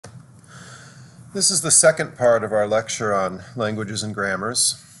This is the second part of our lecture on languages and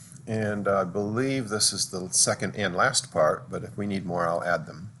grammars, and I believe this is the second and last part, but if we need more, I'll add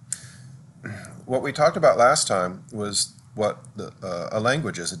them. What we talked about last time was what a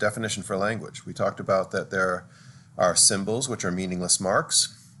language is, a definition for a language. We talked about that there are symbols, which are meaningless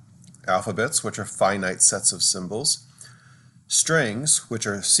marks, alphabets, which are finite sets of symbols, strings, which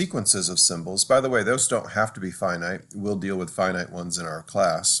are sequences of symbols. By the way, those don't have to be finite. We'll deal with finite ones in our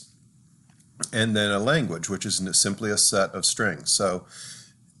class. And then a language, which is simply a set of strings. So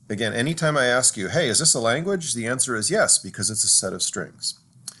again, anytime I ask you, hey, is this a language? The answer is yes, because it's a set of strings.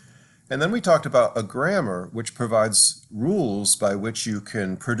 And then we talked about a grammar, which provides rules by which you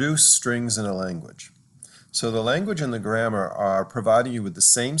can produce strings in a language. So the language and the grammar are providing you with the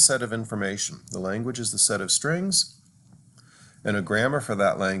same set of information. The language is the set of strings, and a grammar for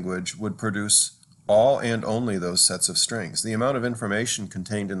that language would produce all and only those sets of strings. The amount of information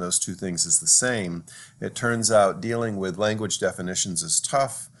contained in those two things is the same. It turns out dealing with language definitions is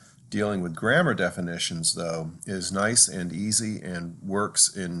tough. Dealing with grammar definitions, though, is nice and easy and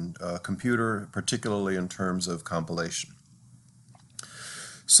works in a computer, particularly in terms of compilation.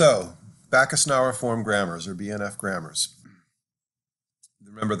 So, Backus-Naur form grammars, or BNF grammars.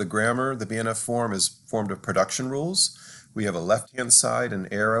 Remember, the grammar, the BNF form, is formed of production rules. We have a left-hand side, an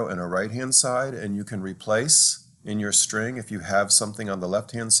arrow, and a right-hand side, and you can replace in your string, if you have something on the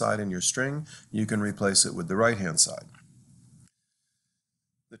left-hand side in your string, you can replace it with the right-hand side.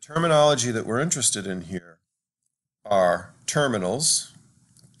 The terminology that we're interested in here are terminals.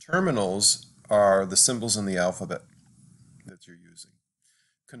 Terminals are the symbols in the alphabet that you're using.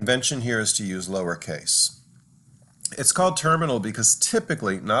 Convention here is to use lowercase. It's called terminal because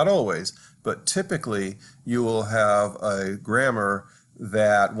typically, not always, but typically you will have a grammar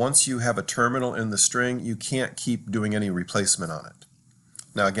that once you have a terminal in the string, you can't keep doing any replacement on it.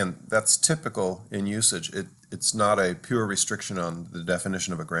 Now again, that's typical in usage. It's not a pure restriction on the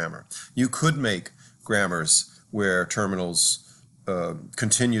definition of a grammar. You could make grammars where terminals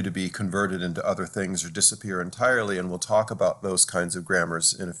continue to be converted into other things or disappear entirely, and we'll talk about those kinds of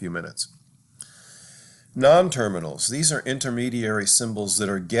grammars in a few minutes. Non-terminals, these are intermediary symbols that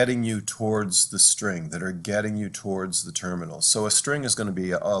are getting you towards the string, that are getting you towards the terminal. So a string is going to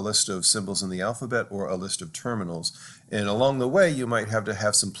be a list of symbols in the alphabet or a list of terminals. And along the way, you might have to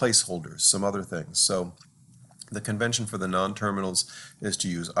have some placeholders, some other things. So the convention for the non-terminals is to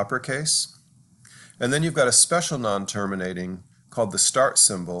use uppercase. And then you've got a special non-terminating called the start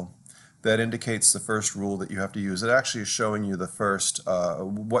symbol that indicates the first rule that you have to use. It actually is showing you the first,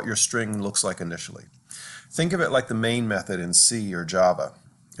 what your string looks like initially. Think of it like the main method in C or Java.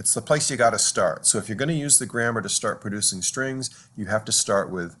 It's the place you got to start. So if you're going to use the grammar to start producing strings, you have to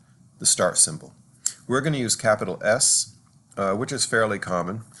start with the start symbol. We're going to use capital S, which is fairly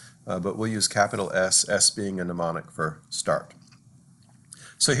common, but we'll use capital S, S being a mnemonic for start.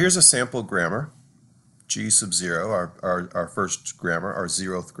 So here's a sample grammar, G sub 0, our first grammar, our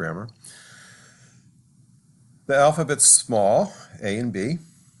 0th grammar. The alphabet's small, A and B.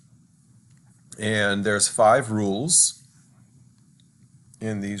 And there's 5 rules,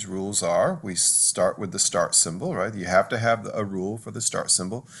 and these rules are, we start with the start symbol, right? You have to have a rule for the start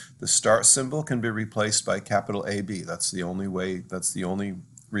symbol. The start symbol can be replaced by capital AB. That's the only way, that's the only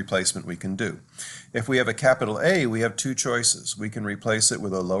replacement we can do. If we have a capital A, we have 2 choices. We can replace it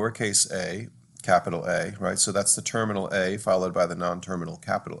with a lowercase a, capital A, right? So that's the terminal A followed by the non-terminal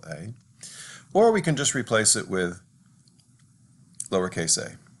capital A. Or we can just replace it with lowercase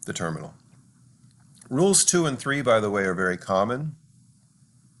a, the terminal. Rules 2 and 3, by the way, are very common.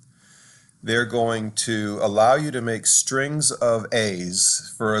 They're going to allow you to make strings of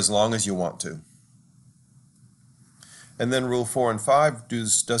A's for as long as you want to. And then rule 4 and 5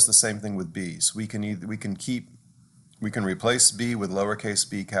 does the same thing with B's. We can replace B with lowercase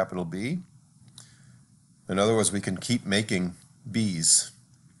b, capital B. In other words, we can keep making B's.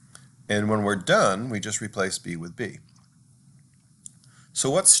 And when we're done, we just replace B with B. So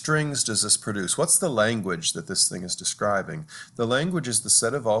what strings does this produce? What's the language that this thing is describing? The language is the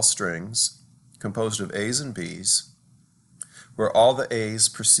set of all strings composed of A's and B's, where all the A's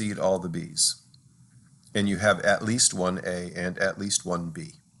precede all the B's. And you have at least one A and at least one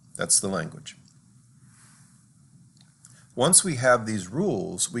B. That's the language. Once we have these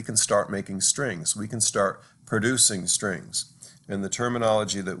rules, we can start making strings. We can start producing strings. And the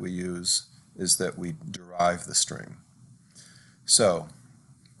terminology that we use is that we derive the string. So,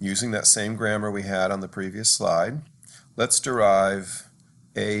 using that same grammar we had on the previous slide, let's derive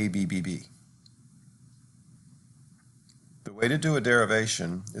A, B, B, B. The way to do a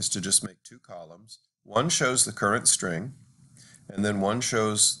derivation is to just make 2 columns. One shows the current string, and then one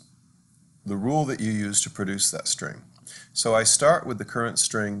shows the rule that you use to produce that string. So I start with the current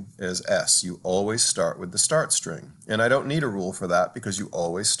string as S. You always start with the start string. And I don't need a rule for that because you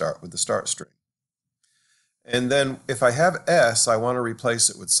always start with the start string. And then if I have S, I want to replace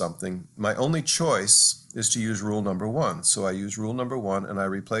it with something. My only choice is to use rule number 1. So I use rule number 1 and I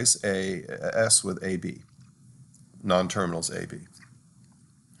replace S with AB, non-terminals AB.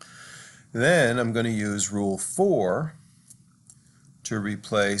 Then I'm going to use rule 4 to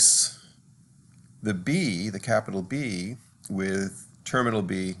replace the B, the capital B, with terminal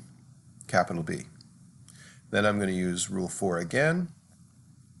B, capital B. Then I'm going to use rule 4 again.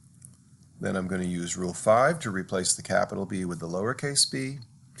 Then I'm going to use rule 5 to replace the capital B with the lowercase b.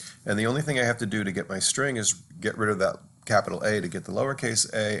 And the only thing I have to do to get my string is get rid of that capital A to get the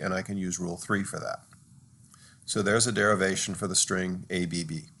lowercase a, and I can use rule 3 for that. So there's a derivation for the string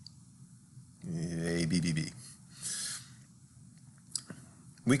ABB. ABBB.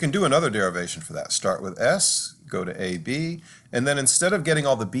 We can do another derivation for that. Start with S, go to AB, and then instead of getting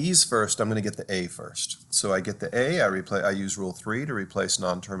all the B's first, I'm going to get the A first. So I get the A, I use rule 3 to replace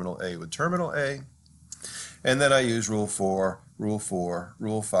non-terminal A with terminal A, and then I use rule 4, rule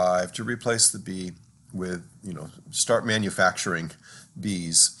 5 to replace the B with, start manufacturing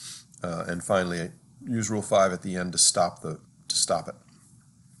B's, and finally use rule 5 at the end to stop it,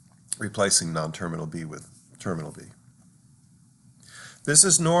 replacing non-terminal B with terminal B. This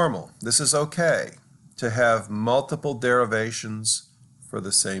is normal. This is okay to have multiple derivations for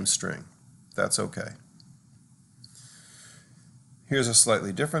the same string. That's okay. Here's a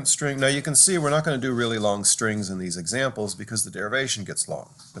slightly different string. Now you can see we're not going to do really long strings in these examples because the derivation gets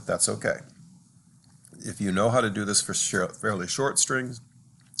long, but that's okay. If you know how to do this for fairly short strings,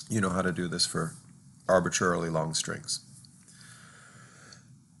 you know how to do this for arbitrarily long strings.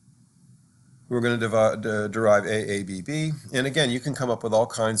 We're going to derive AABB, and again, you can come up with all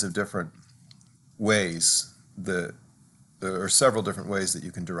kinds of different ways. There are several different ways that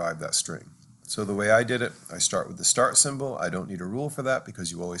you can derive that string. So the way I did it, I start with the start symbol. I don't need a rule for that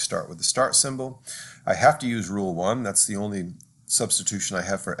because you always start with the start symbol. I have to use rule 1. That's the only substitution I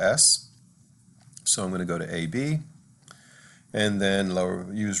have for S. So I'm going to go to AB, and then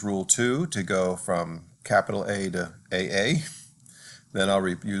use rule 2 to go from capital A to AA. Then I'll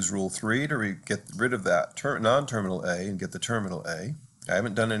use rule 3 to get rid of that non-terminal A and get the terminal A. I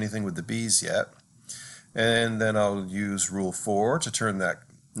haven't done anything with the B's yet. And then I'll use rule 4 to turn that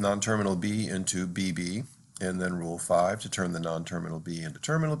non-terminal B into BB, and then rule 5 to turn the non-terminal B into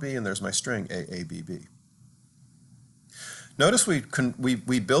terminal B, and there's my string AABB. Notice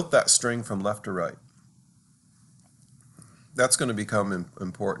we built that string from left to right. That's going to become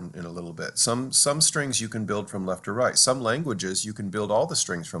important in a little bit. Some strings you can build from left to right. Some languages you can build all the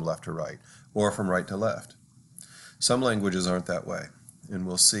strings from left to right or from right to left. Some languages aren't that way, and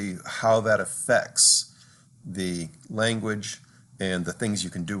we'll see how that affects the language and the things you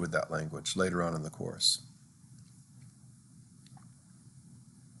can do with that language later on in the course.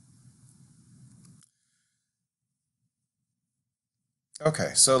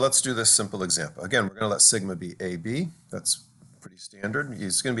 Okay, so let's do this simple example. Again, we're going to let sigma be AB. That's pretty standard.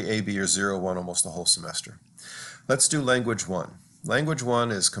 It's going to be AB or 0, 1 almost the whole semester. Let's do language 1. Language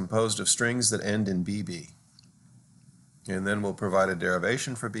 1 is composed of strings that end in BB. And then we'll provide a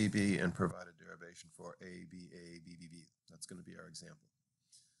derivation for BB and provide a derivation for ABABBB. That's going to be our example.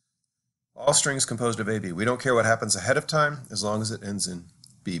 All strings composed of AB. We don't care what happens ahead of time as long as it ends in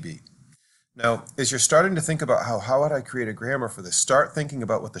BB. Now, as you're starting to think about how would I create a grammar for this, start thinking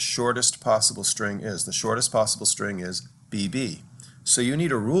about what the shortest possible string is. The shortest possible string is BB. So you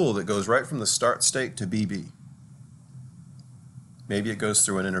need a rule that goes right from the start state to BB. Maybe it goes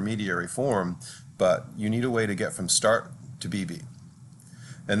through an intermediary form, but you need a way to get from start to BB.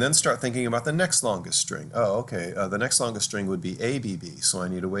 And then start thinking about the next longest string. Oh, okay, the next longest string would be ABB, so I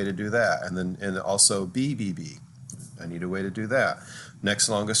need a way to do that. And also BBB. I need a way to do that. Next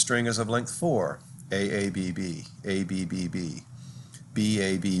longest string is of length 4. AABB, ABBB,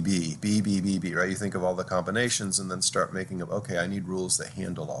 BABB, BBBB, right? You think of all the combinations and then start making up, okay, I need rules that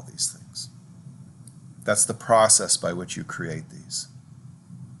handle all these things. That's the process by which you create these.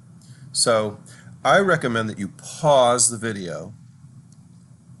 So I recommend that you pause the video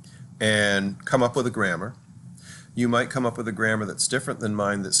and come up with a grammar. You might come up with a grammar that's different than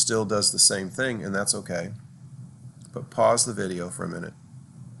mine that still does the same thing, and that's okay. But pause the video for a minute.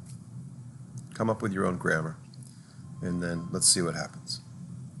 Come up with your own grammar, and then let's see what happens.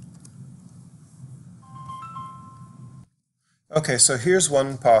 Okay, so here's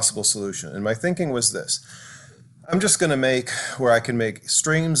one possible solution, and my thinking was this. I'm just going to make where I can make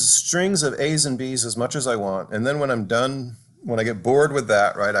strings of A's and B's as much as I want, and then when I'm done when I get bored with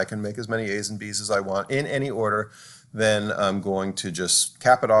that, right, I can make as many A's and B's as I want in any order, then I'm going to just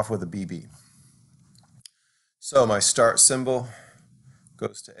cap it off with a BB. So my start symbol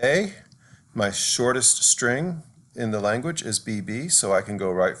goes to A. My shortest string in the language is BB, so I can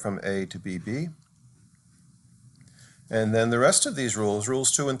go right from A to BB. And then the rest of these rules,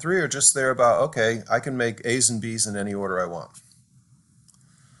 rules 2 and 3, are just there about, okay, I can make A's and B's in any order I want.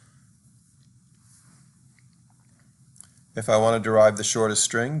 If I want to derive the shortest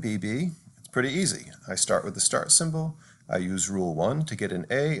string, BB, it's pretty easy. I start with the start symbol. I use rule 1 to get an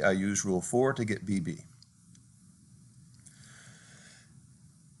A. I use rule 4 to get BB.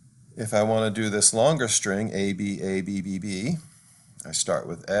 If I want to do this longer string, AB, AB, BB, I start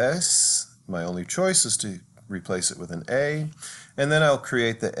with S. My only choice is to replace it with an A, and then I'll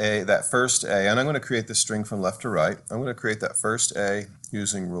create the A, that first A, and I'm going to create the string from left to right. I'm going to create that first A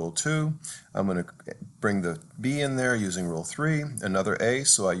using rule 2. I'm going to bring the B in there using rule 3, another A,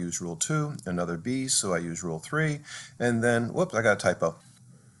 so I use rule 2, another B, so I use rule 3, and then, whoops, I got a typo.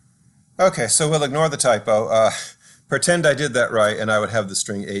 Okay, so we'll ignore the typo. Pretend I did that right, and I would have the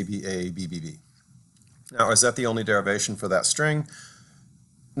string A, B, A, B, B, B. Now, is that the only derivation for that string?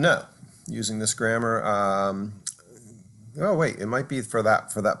 No. Using this grammar, oh wait, it might be for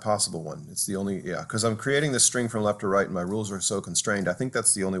that possible one. It's the only, yeah, because I'm creating this string from left to right and my rules are so constrained. I think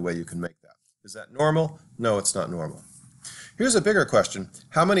that's the only way you can make that. Is that normal? No, it's not normal. Here's a bigger question.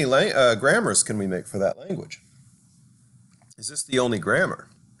 How many grammars can we make for that language? Is this the only grammar?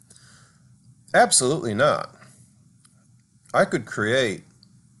 Absolutely not. I could create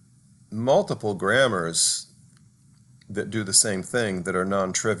multiple grammars that do the same thing that are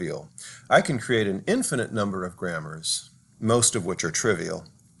non-trivial. I can create an infinite number of grammars, most of which are trivial,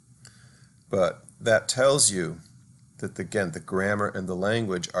 but that tells you that, again, the grammar and the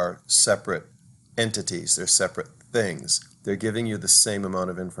language are separate entities. They're separate things. They're giving you the same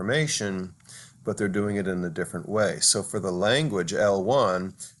amount of information, but they're doing it in a different way. So for the language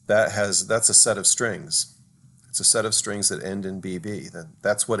L1, that's a set of strings. It's a set of strings that end in BB.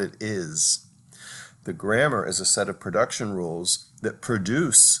 That's what it is. The grammar is a set of production rules that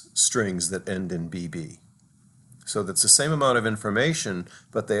produce strings that end in BB. So that's the same amount of information,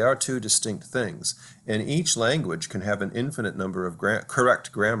 but they are two distinct things. And each language can have an infinite number of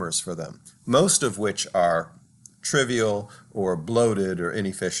correct grammars for them, most of which are trivial or bloated or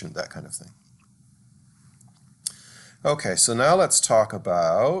inefficient, that kind of thing. Okay, so now let's talk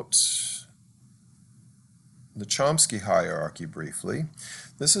about the Chomsky hierarchy briefly.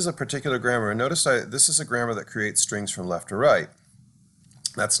 This is a particular grammar, and notice this is a grammar that creates strings from left to right.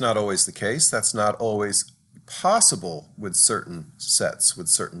 That's not always the case. That's not always possible with certain sets, with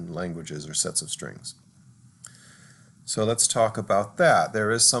certain languages or sets of strings. So let's talk about that. There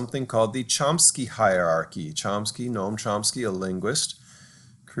is something called the Chomsky hierarchy. Noam Chomsky, a linguist,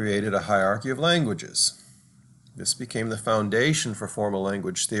 created a hierarchy of languages. This became the foundation for formal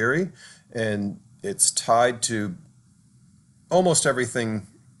language theory, and it's tied to almost everything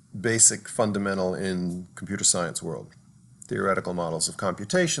basic, fundamental in computer science world. Theoretical models of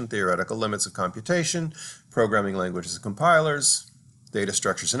computation, theoretical limits of computation, programming languages and compilers, data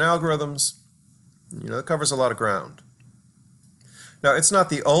structures and algorithms. It covers a lot of ground. Now, it's not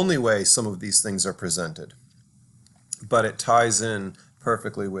the only way some of these things are presented, but it ties in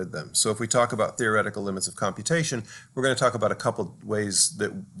perfectly with them. So if we talk about theoretical limits of computation, we're going to talk about a couple ways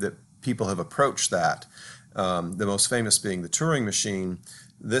that people have approached that. The most famous being the Turing machine.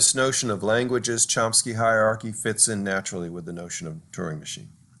 This notion of languages, Chomsky hierarchy, fits in naturally with the notion of Turing machine.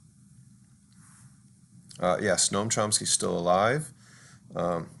 Yes, Noam Chomsky's still alive.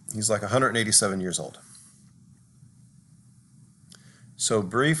 He's like 187 years old. So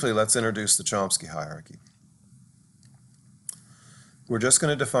briefly, let's introduce the Chomsky hierarchy. We're just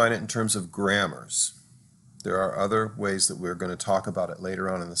going to define it in terms of grammars. There are other ways that we're going to talk about it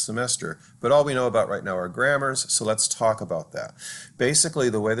later on in the semester, but all we know about right now are grammars, so let's talk about that. Basically,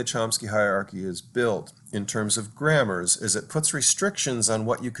 the way the Chomsky hierarchy is built in terms of grammars is it puts restrictions on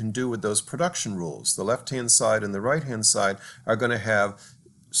what you can do with those production rules. The left-hand side and the right-hand side are going to have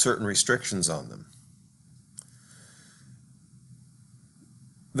certain restrictions on them.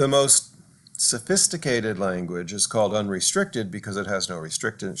 The most sophisticated language is called unrestricted because it has no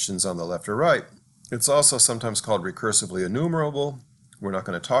restrictions on the left or right. It's also sometimes called recursively enumerable. We're not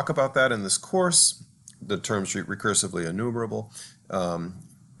going to talk about that in this course, the terms recursively enumerable.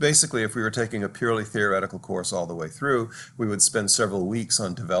 Basically, if we were taking a purely theoretical course all the way through, we would spend several weeks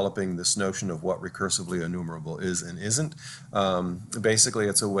on developing this notion of what recursively enumerable is and isn't. Basically,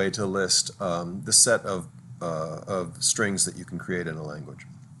 it's a way to list the set of strings that you can create in a language.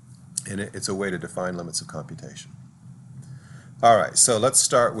 And it's a way to define limits of computation. All right, so let's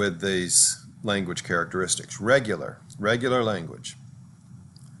start with these language characteristics. Regular language.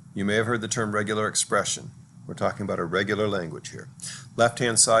 You may have heard the term regular expression. We're talking about a regular language here.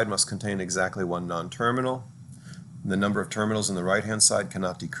 Left-hand side must contain exactly one non-terminal. The number of terminals in the right-hand side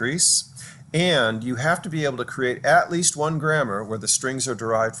cannot decrease. And you have to be able to create at least one grammar where the strings are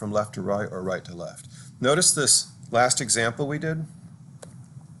derived from left to right or right to left. Notice this last example we did.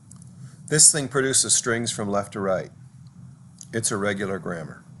 This thing produces strings from left to right. It's a regular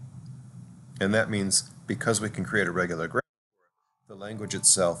grammar. And that means because we can create a regular grammar, the language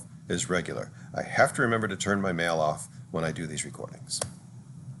itself is regular. I have to remember to turn my mail off when I do these recordings.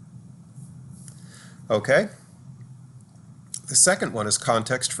 Okay? The second one is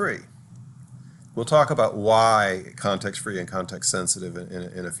context-free. We'll talk about why context-free and context-sensitive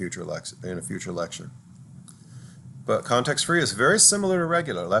in a future lecture. But context-free is very similar to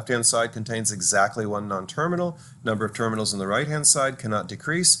regular. Left-hand side contains exactly one non-terminal. Number of terminals on the right-hand side cannot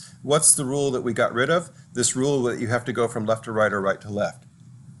decrease. What's the rule that we got rid of? This rule that you have to go from left to right or right to left.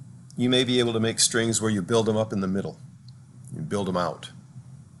 You may be able to make strings where you build them up in the middle. You build them out.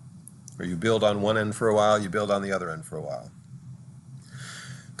 Or you build on one end for a while, you build on the other end for a while.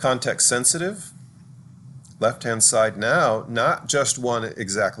 Context-sensitive. Left-hand side now, not just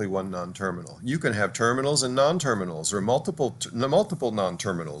exactly one non-terminal. You can have terminals and non-terminals, or multiple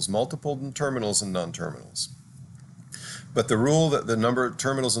non-terminals, multiple terminals and non-terminals. But the rule that the number of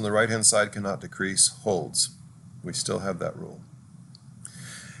terminals on the right-hand side cannot decrease holds. We still have that rule.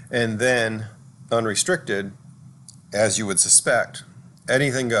 And then unrestricted, as you would suspect,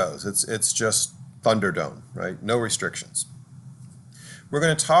 anything goes. It's just Thunderdome, right? No restrictions. We're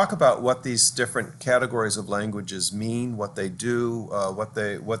going to talk about what these different categories of languages mean, what they do,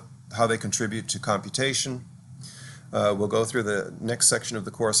 how they contribute to computation. We'll go through the next section of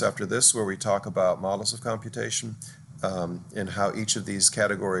the course after this, where we talk about models of computation and how each of these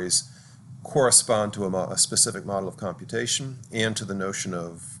categories correspond to a specific model of computation and to the notion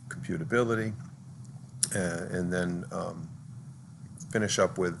of computability, and then finish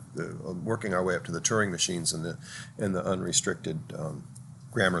up with working our way up to the Turing machines and the unrestricted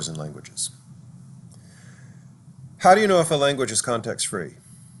grammars and languages. How do you know if a language is context-free?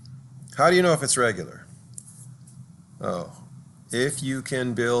 How do you know if it's regular? Oh, if you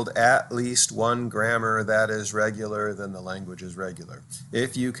can build at least one grammar that is regular, then the language is regular.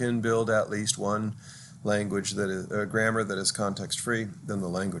 If you can build at least one language that is a grammar that is context-free, then the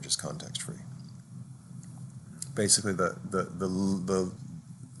language is context-free. Basically, the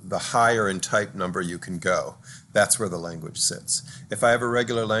higher in type number you can go, that's where the language sits. If I have a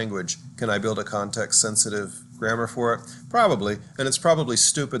regular language, can I build a context-sensitive grammar for it? Probably, and it's probably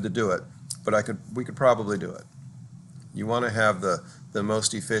stupid to do it, but we could probably do it. You want to have the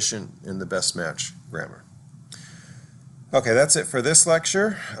most efficient and the best match grammar. Okay, that's it for this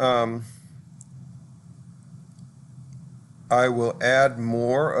lecture. I will add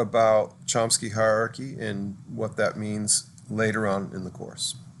more about Chomsky hierarchy and what that means later on in the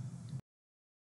course.